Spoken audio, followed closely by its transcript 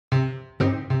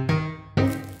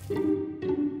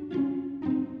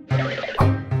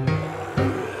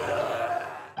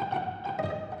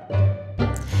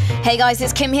Hey guys,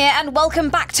 it's Kim here and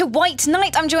welcome back to White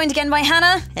Knight. I'm joined again by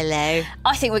Hannah. Hello.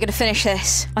 I think we're going to finish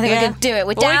this. I think we're going to do it.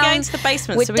 We're down. We're going to the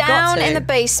basement, We're so we've down got to. in the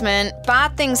basement.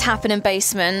 Bad things happen in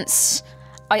basements.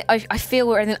 I feel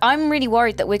we're. I'm really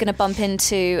worried that we're going to bump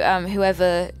into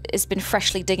whoever has been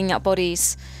freshly digging up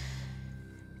bodies.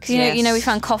 Because you know we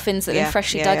found coffins that have been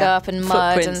freshly dug up and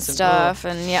mud and stuff.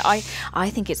 And yeah,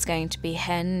 I think it's going to be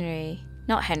Henry,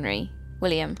 not Henry,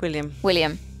 William,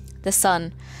 the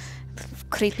son.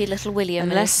 Creepy little William.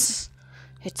 Unless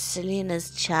it's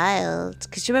Selena's child.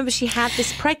 Because you remember she had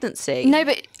this pregnancy. No,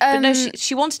 but no,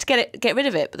 she wanted to get rid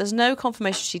of it, but there's no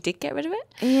confirmation she did get rid of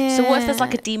it. Yeah. So what if there's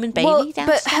like a demon baby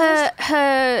downstairs? But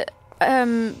her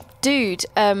dude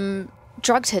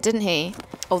drugged her, didn't he?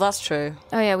 Oh, that's true.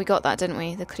 Oh yeah, we got that, didn't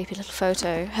we? The creepy little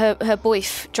photo. Her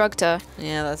boyf drugged her.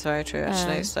 Yeah, that's very true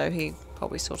actually. So he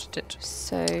probably sorted it.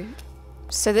 So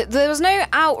there was no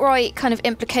outright kind of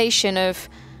implication of.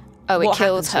 Oh, it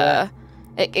killed her.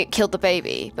 It killed the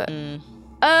baby, but...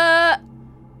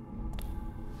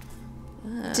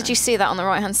 Did you see that on the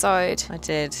right-hand side? I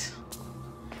did.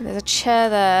 There's a chair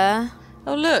there.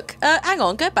 Oh, look. Hang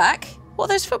on, go back. What are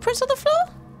those footprints on the floor?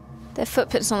 They're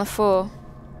footprints on the floor.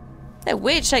 They're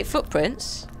weird-shaped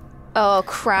footprints. Oh,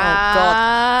 crap. Oh,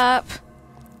 God.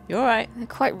 You're all right. They're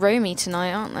quite Romy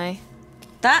tonight, aren't they?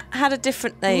 That had a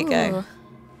different... There you go.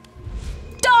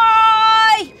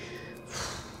 Die!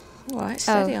 All right,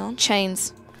 steady on.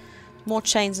 Chains. More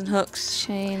chains and hooks.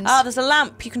 Chains. Ah, there's a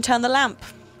lamp. You can turn the lamp.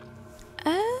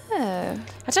 Oh.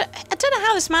 I don't know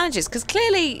how this manages, because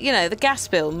clearly, you know, the gas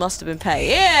bill must have been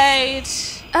paid.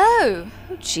 Oh.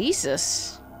 Oh,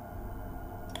 Jesus.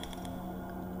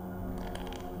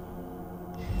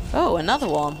 Oh, another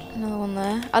one. Another one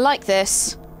there. I like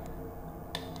this.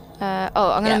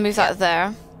 I'm going to move that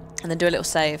there. And then do a little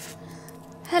save.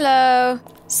 Hello.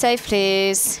 Save,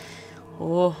 please.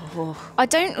 Oh. I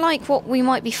don't like what we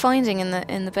might be finding in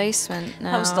the basement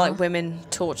now. That was like women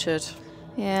tortured.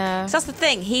 Yeah. So that's the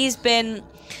thing. He's been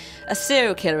a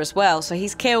serial killer as well. So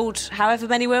he's killed however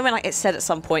many women. Like it said at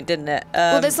some point, didn't it?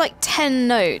 Well, there's like 10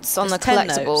 notes on the 10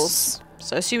 collectibles. Notes.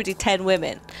 So assumedly 10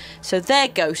 women. So their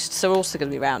ghosts are also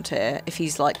going to be around here if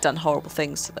he's like done horrible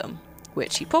things to them,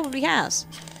 which he probably has.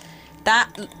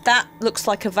 That looks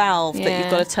like a valve that you've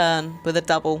got to turn with a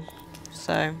double.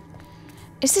 So.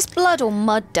 Is this blood or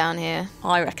mud down here?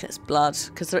 I reckon it's blood,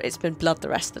 because it's been blood the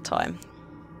rest of the time.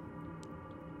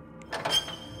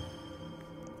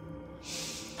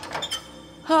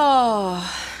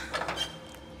 Oh.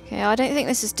 Okay, I don't think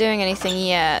this is doing anything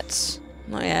yet.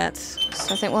 Not yet.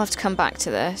 So I think we'll have to come back to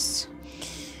this.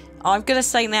 I'm going to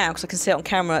say now, because I can see it on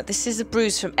camera, this is a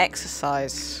bruise from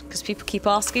exercise, because people keep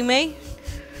asking me.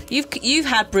 You've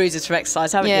had bruises from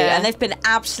exercise, haven't you? And they've been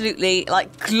absolutely,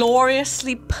 like,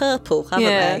 gloriously purple, haven't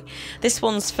they? This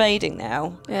one's fading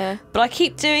now. Yeah. But I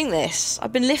keep doing this.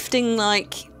 I've been lifting,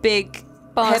 like, big,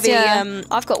 bars, heavy...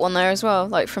 I've got one there as well,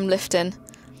 like, from lifting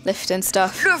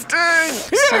stuff.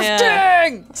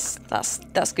 Lifting! That's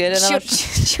good. And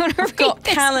I've got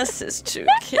calluses too.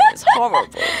 It's horrible.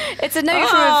 It's a note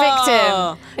from a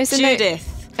victim. It's a Judith.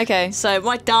 Okay. So,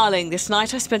 my darling, this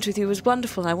night I spent with you was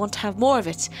wonderful and I want to have more of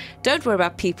it. Don't worry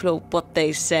about people or what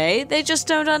they say. They just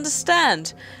don't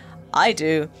understand. I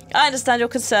do. I understand your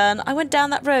concern. I went down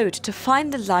that road. To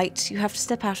find the light, you have to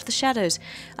step out of the shadows.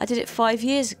 I did it 5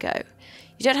 years ago.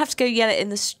 You don't have to go yell it in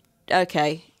the...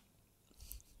 Okay.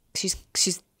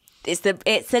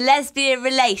 It's a lesbian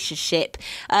relationship.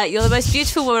 You're the most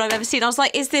beautiful woman I've ever seen. I was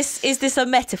like, is this a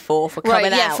metaphor for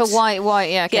coming out? Yeah, for why,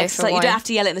 yeah, okay. Yes, like you don't have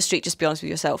to yell it in the street, just be honest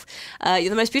with yourself. You're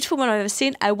the most beautiful woman I've ever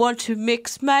seen. I want to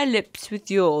mix my lips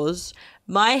with yours,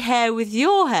 my hair with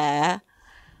your hair,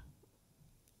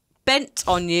 bent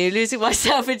on you, losing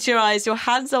myself into your eyes, your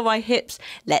hands on my hips.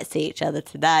 Let's see each other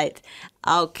tonight.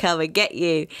 I'll come and get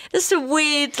you. There's some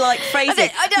weird, like,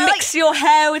 phrasing. I don't mix your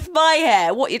hair with my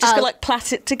hair. What, you're just going to, like,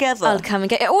 plait it together? I'll come and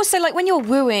get you. Also, like, when you're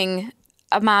wooing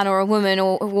a man or a woman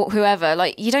or whoever,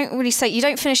 like, you don't really say, you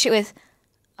don't finish it with,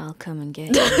 I'll come and get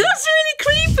you. That's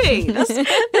really creepy.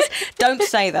 Don't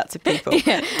say that to people.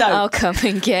 Yeah, don't. I'll come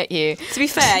and get you. To be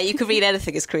fair, you can read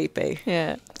anything as creepy.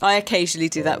 Yeah. I occasionally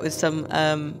do that with some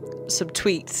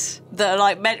tweets that are,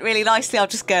 like, meant really nicely. I'll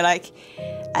just go, like,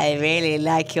 I really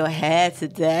like your hair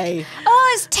today.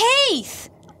 Oh, it's teeth.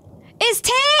 It's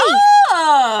teeth.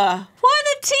 Ah, why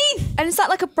the teeth? And is that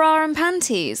like a bra and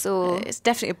panties, or it's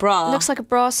definitely a bra. It looks like a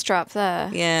bra strap there.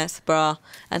 Yeah, it's a bra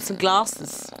and some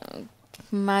glasses.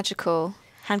 Magical.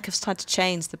 Handcuffs tied to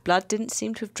chains. The blood didn't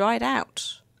seem to have dried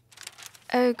out.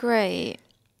 Oh, great.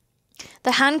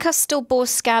 The handcuffs still bore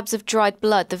scabs of dried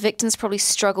blood. The victims probably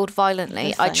struggled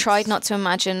violently. I tried not to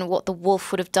imagine what the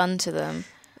wolf would have done to them.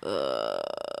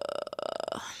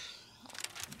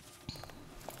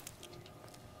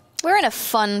 We're in a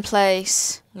fun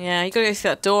place. Yeah, you got to go through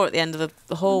that door at the end of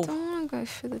the hall. I don't want to go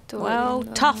through the door. Well,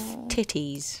 tough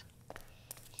titties.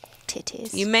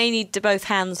 Titties. You may need both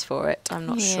hands for it. I'm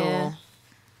not sure.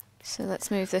 So let's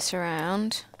move this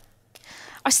around.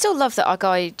 I still love that our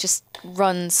guy just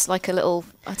runs like a little,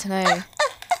 I don't know.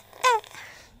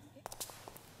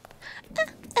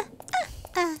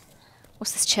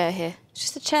 What's this chair here? It's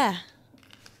just a chair.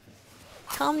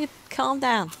 Calm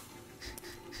down.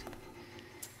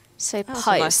 So That was a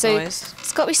pipes. nice So noise.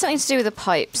 it's got to be something to do with the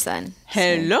pipes then.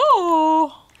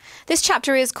 Hello. This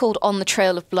chapter is called On the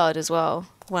Trail of Blood as well.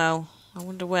 Well, I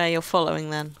wonder where you're following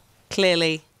then.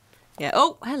 Clearly. Yeah.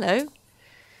 Oh, hello.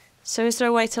 So is there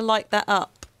a way to light that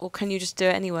up? Or can you just do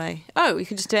it anyway? Oh, you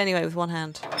can just do it anyway with one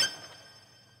hand.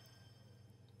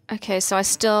 Okay, so I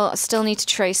still need to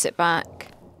trace it back.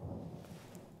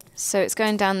 So it's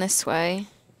going down this way.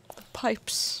 The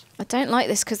pipes. I don't like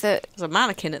this because there's a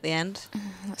mannequin at the end.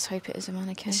 Let's hope it is a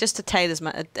mannequin. It's just a tailor's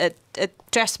a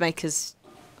dressmaker's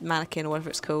mannequin or whatever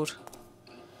it's called.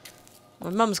 My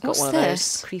mum's got one of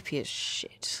those. Creepy as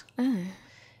shit. Oh.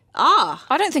 Ah!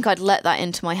 I don't think I'd let that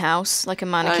into my house, like a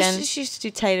mannequin. She used to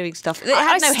do tailoring stuff. It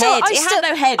had no head. It had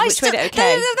no head, which made it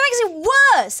okay. That makes it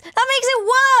worse! That makes it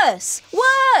worse!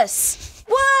 Worse!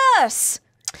 Worse!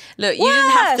 Look, you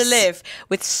didn't have to live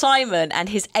with Simon and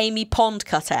his Amy Pond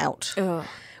cutout. Ugh.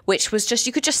 Which was just,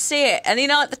 you could just see it. And you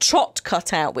know, like the Trot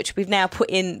cutout, which we've now put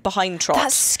in behind Trot.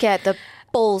 That scared the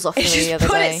balls off me the other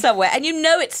put day. it somewhere, and you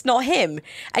know it's not him.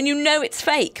 And you know it's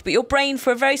fake. But your brain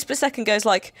for a very split second goes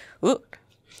like, ooh.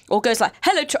 Or goes like,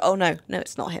 hello, oh no,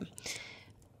 it's not him.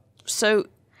 So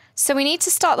we need to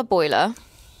start the boiler.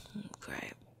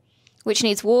 Great. Which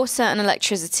needs water and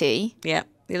electricity. Yeah.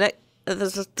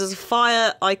 There's a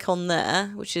fire icon there,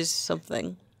 which is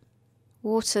something.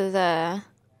 Water there.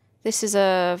 This is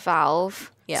a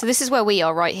valve. Yeah. So this is where we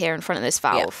are, right here in front of this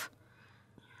valve. Yeah.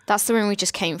 That's the room we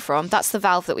just came from. That's the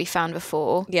valve that we found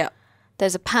before. Yeah.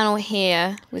 There's a panel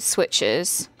here with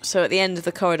switches. So at the end of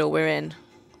the corridor we're in.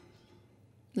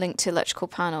 Linked to electrical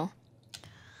panel.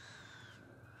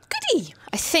 Goody!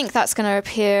 I think that's going to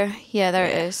appear. Yeah, there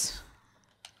it is.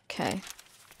 Okay.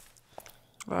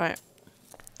 Right.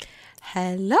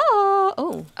 Hello!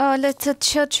 Oh, little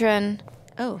children.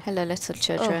 Oh. Hello, little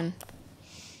children. Oh.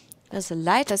 There's a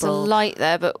light There's bulb. a light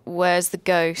there, but where's the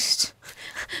ghost?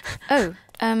 I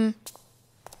had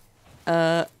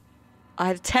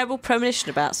a terrible premonition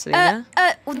about Selena.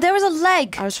 there was a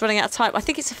leg. I was running out of time. I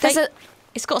think it's a fake.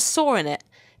 It's got a saw in it,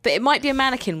 but it might be a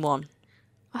mannequin one.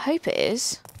 I hope it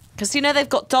is. Because, you know, they've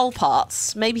got doll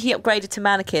parts. Maybe he upgraded to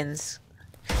mannequins.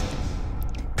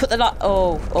 Put the light...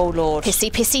 Oh, Lord. Pissy,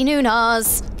 pissy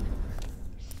Nunas.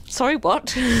 Sorry,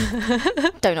 what?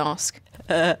 Don't ask.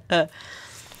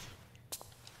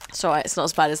 It's alright, it's not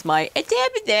as bad as my... I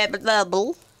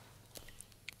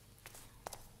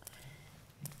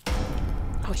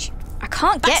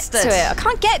can't get to it. I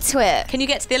can't get to it. Can you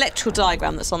get to the electrical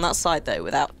diagram that's on that side, though,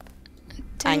 without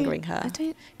angering her?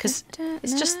 Because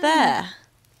it's just there.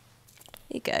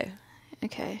 Here you go.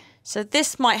 Okay. So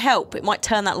this might help. It might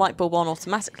turn that light bulb on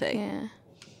automatically. Yeah.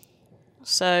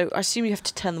 So I assume you have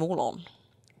to turn them all on.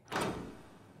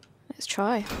 Let's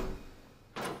try.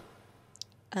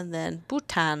 And then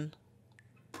Bhutan.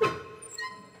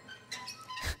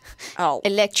 Oh.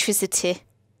 Electricity.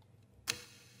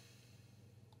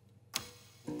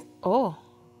 Oh.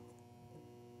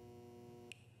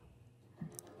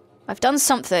 I've done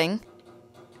something.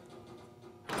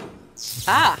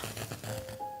 Ah.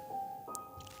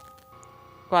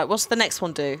 Right, what's the next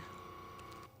one do?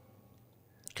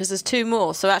 Because there's two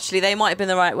more, so actually they might have been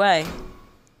the right way.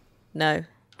 No.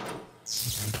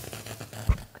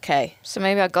 Okay. So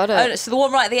maybe I got it. Oh, no, so the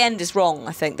one right at the end is wrong,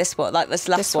 I think. This one, like this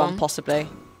last one, possibly.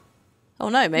 Oh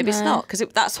no, maybe it's not, because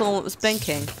that's the one that was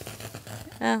blinking.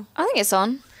 Oh. I think it's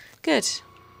on. Good.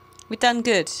 We've done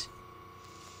good.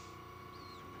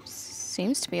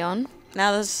 Seems to be on.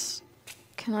 Now there's...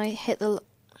 Can I hit the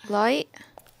light?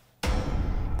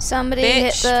 Somebody Bitch,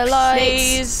 hit the light.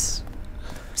 Please.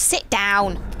 Sit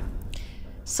down.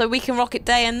 So we can rock it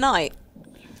day and night.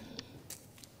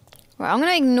 Right, I'm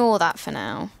going to ignore that for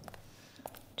now.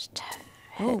 Just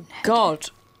God.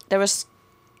 It was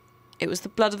the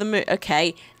blood of the moon.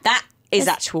 Okay, that is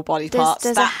actual body parts.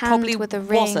 There's that a hand probably with a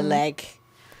was a ring. leg.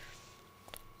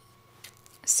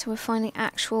 So we're finding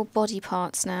actual body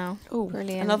parts now. Oh,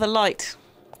 brilliant. Another light.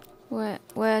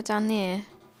 Where down here?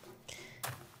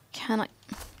 Can I...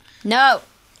 No!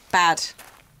 Bad.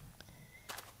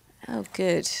 Oh,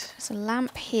 good. There's a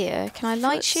lamp here. Can I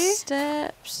light you?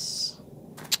 Steps.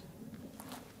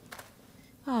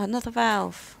 Oh, another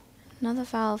valve. Another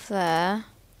valve there.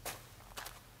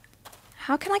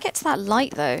 How can I get to that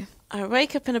light, though? I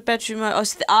wake up in a bedroom.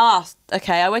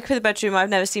 Okay. I wake up in a bedroom I've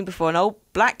never seen before. An old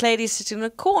black lady is sitting in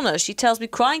a corner. She tells me,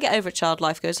 cry and get over it, child.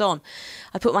 Life goes on.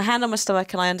 I put my hand on my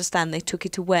stomach and I understand they took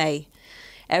it away.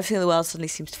 Everything in the world suddenly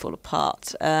seems to fall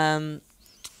apart.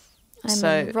 I'm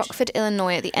in Rockford,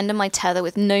 Illinois, at the end of my tether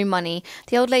with no money.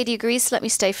 The old lady agrees to let me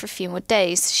stay for a few more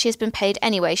days. She has been paid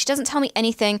anyway. She doesn't tell me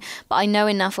anything, but I know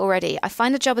enough already. I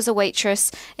find a job as a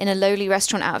waitress in a lowly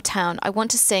restaurant out of town. I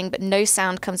want to sing, but no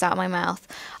sound comes out of my mouth.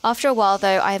 After a while,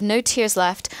 though, I have no tears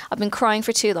left. I've been crying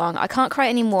for too long. I can't cry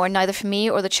anymore, neither for me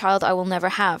or the child I will never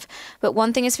have. But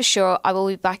one thing is for sure, I will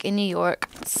be back in New York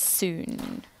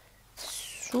soon.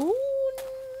 Soon?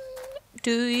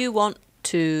 Do you want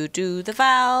to do the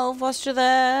valve whilst you're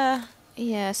there?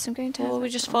 Yes, I'm going to. Or we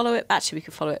just follow it. Actually, we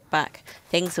can follow it back.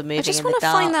 Things are moving. I just want to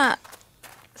find that.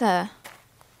 There.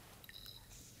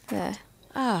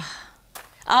 I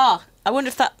wonder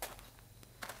if that.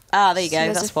 There you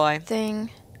go. That's why. Thing.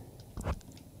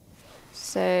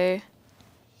 So.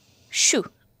 Shoo,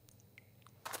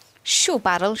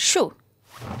 battle, shoo.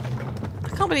 I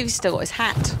can't believe he's still got his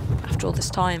hat after all this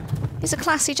time. He's a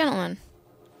classy gentleman.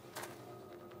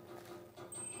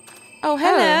 Oh,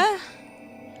 hello.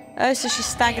 Oh, so she's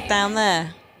staggered down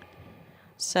there.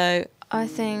 So I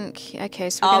think so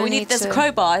we're there's a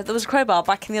crowbar. There was a crowbar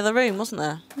back in the other room, wasn't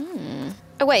there?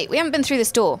 Oh wait, we haven't been through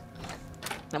this door.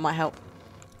 That might help.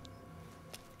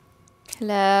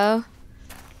 Hello.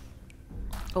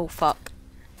 Oh fuck.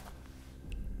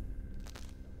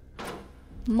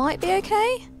 Might be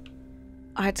okay.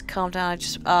 I had to calm down.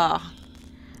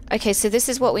 Okay, so this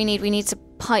is what we need. We need to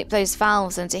pipe those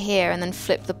valves into here and then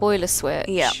flip the boiler switch.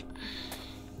 Yeah.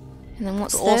 And then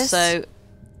what's this? Also,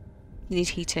 you need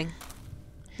heating.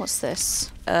 What's this?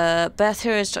 Beth,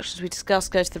 here are instructions we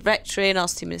discussed. Go to the rectory and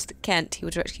ask Mr. Kent. He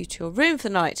will direct you to your room for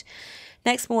the night.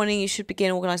 Next morning, you should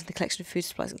begin organising the collection of food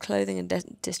supplies and clothing and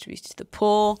distribute it to the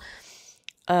poor.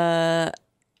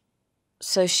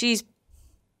 So she's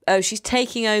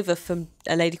taking over from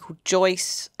a lady called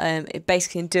Joyce,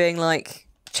 basically doing like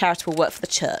charitable work for the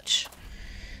church.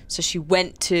 So she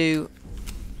went to...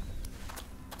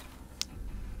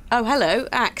 Oh, hello,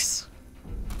 axe.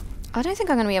 I don't think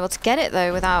I'm going to be able to get it,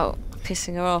 though, without...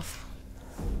 pissing her off.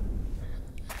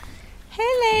 Hey,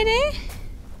 lady.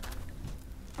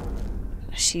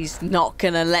 She's not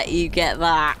going to let you get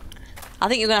that. I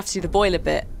think you're going to have to do the boiler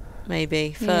bit,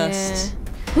 maybe, first.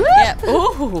 Yeah.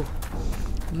 Ooh.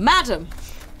 Madam.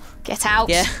 Get out.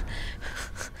 Yeah.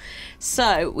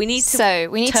 So, we need to turn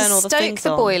all the things on. Stoke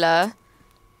the boiler.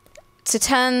 To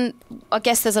turn... I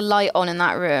guess there's a light on in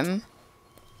that room.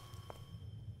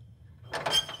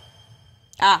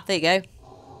 There you go.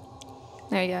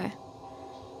 There you go.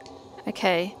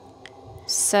 Okay.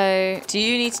 So... Do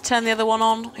you need to turn the other one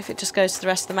on if it just goes to the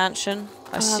rest of the mansion?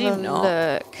 I assume not.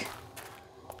 Look.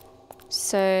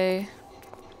 So...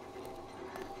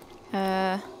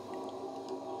 I'm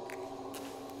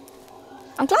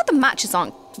glad the matches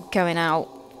aren't going out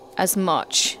as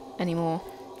much anymore.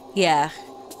 Yeah.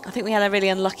 I think we had a really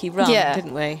unlucky run,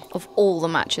 didn't we? Of all the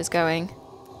matches going.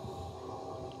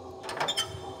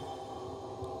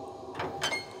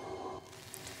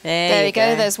 There we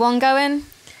go. There's one going.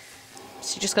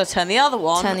 So you just got to turn the other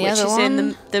one, which is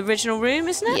in the original room,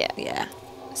 isn't it? Yeah. Yeah.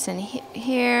 It's in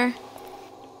here.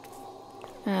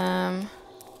 Help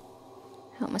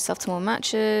myself to more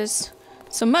matches.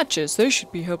 Some matches, they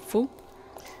should be helpful.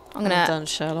 I'm gonna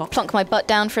plunk my butt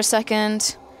down for a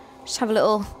second. Just have a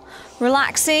little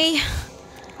relaxy.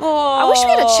 Oh. I wish we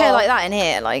had a chair like that in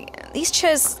here. Like, these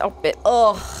chairs are a bit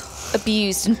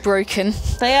abused and broken.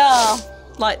 They are.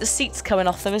 Like, the seats coming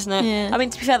off them, isn't it? Yeah. I mean,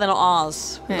 to be fair, they're not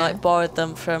ours. We borrowed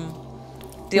them from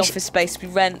the office space we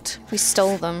rent. We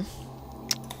stole them.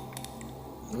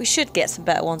 We should get some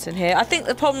better ones in here. I think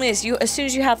the problem is, as soon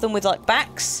as you have them with like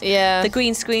backs, the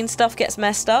green screen stuff gets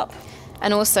messed up.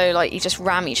 And also, like, you just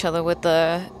ram each other with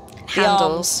the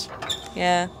handles.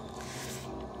 Yeah.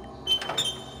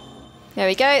 There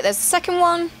we go. There's the second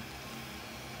one.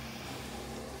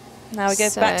 Now we go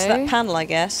back to that panel, I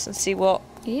guess, and see what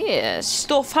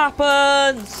stuff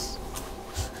happens.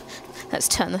 Let's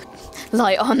turn the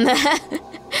light on there.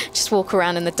 Just walk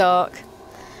around in the dark.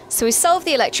 So we solved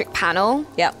the electric panel.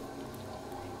 Yep.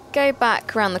 Go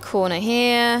back around the corner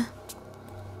here.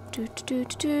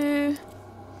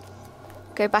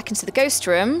 Go back into the ghost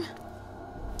room.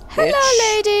 Hello,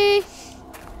 lady.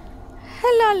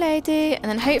 Hello, lady. And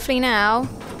then hopefully now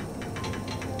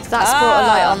that's brought a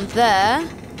light on there.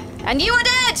 And you are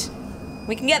dead.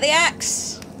 We can get the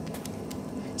axe.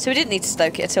 So we didn't need to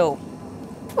stoke it at all.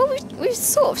 Well, we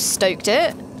sort of stoked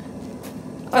it.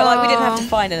 Felt like we didn't have to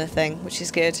find anything, which is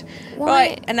good. Why?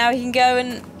 Right, and now he can go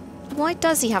and Why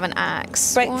does he have an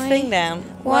axe? break the thing down.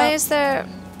 Why is there...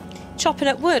 Chopping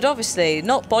up wood, obviously,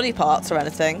 not body parts or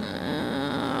anything.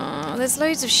 There's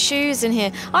loads of shoes in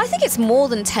here. I think it's more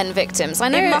than 10 victims. I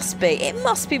know It must be. It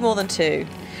must be more than 2. And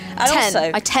 10.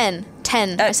 also,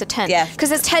 10. I said 10. Yeah. Because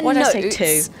there's 10 Why notes. did I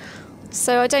say 2?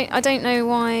 So I don't know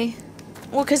why.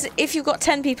 Well, because if you've got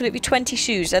 10 people, it'd be 20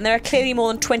 shoes, and there are clearly more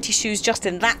than 20 shoes just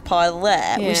in that pile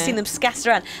there. Yeah. We've seen them scattered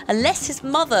around. Unless his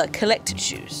mother collected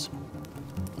shoes.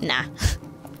 Nah.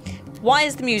 Why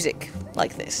is the music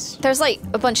like this? There's like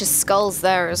a bunch of skulls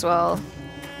there as well.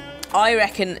 I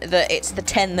reckon that it's the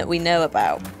 10 that we know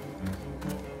about.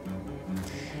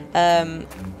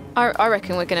 I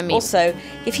reckon we're going to meet... Also,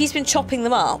 if he's been chopping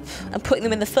them up and putting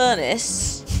them in the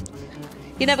furnace,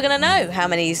 you're never going to know how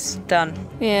many he's done.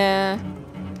 Yeah.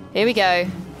 Here we go.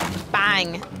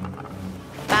 Bang.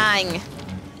 Bang.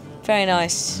 Very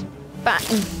nice. Bang.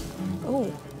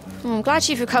 Ooh. Oh, I'm glad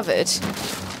you've recovered.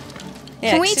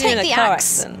 Yeah, Can we 'cause you're in take a the car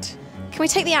axe? accident. Can we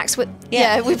take the axe with...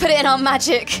 Yeah. Yeah, we put it in our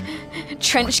magic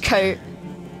trench coat.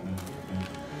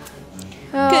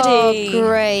 Oh, Goody.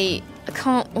 great. I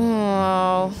can't...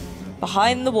 Oh.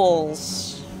 Behind the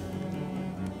walls.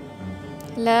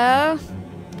 Hello?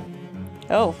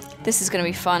 Oh, This is going to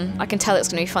be fun. I can tell it's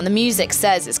going to be fun. The music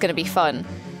says it's going to be fun.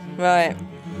 right.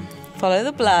 Follow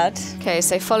the blood. Okay,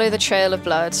 so follow the trail of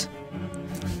blood.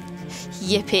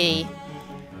 Yippee.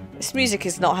 This music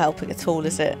is not helping at all,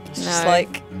 is it? It's just No.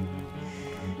 like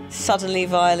suddenly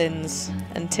violins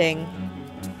and ting.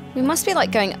 We must be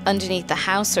like going underneath the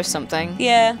house or something.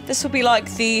 Yeah, this will be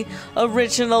like the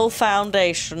original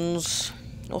foundations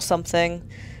or something.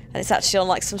 And it's actually on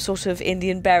like some sort of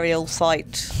Indian burial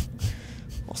site.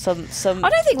 Or some I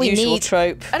don't think we usual need...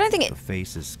 trope. I don't think it... The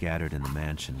faces scattered in the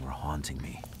mansion were haunting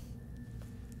me.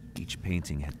 Each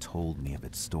painting had told me of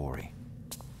its story.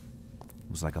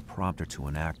 It was like a prompter to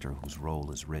an actor whose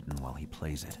role is written while he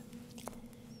plays it.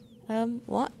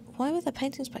 What? Why were there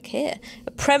paintings back here?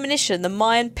 A premonition, the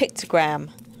Mayan pictogram.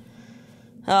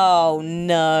 Oh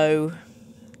no.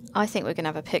 I think we're going to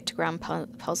have a pictogram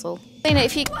puzzle. You know,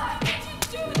 if you...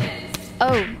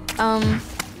 Oh,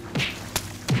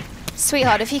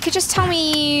 Sweetheart, if you could just tell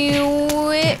me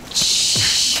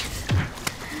which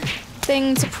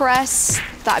thing to press,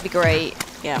 that'd be great.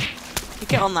 Yeah. You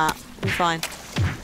get on that. We'll be fine.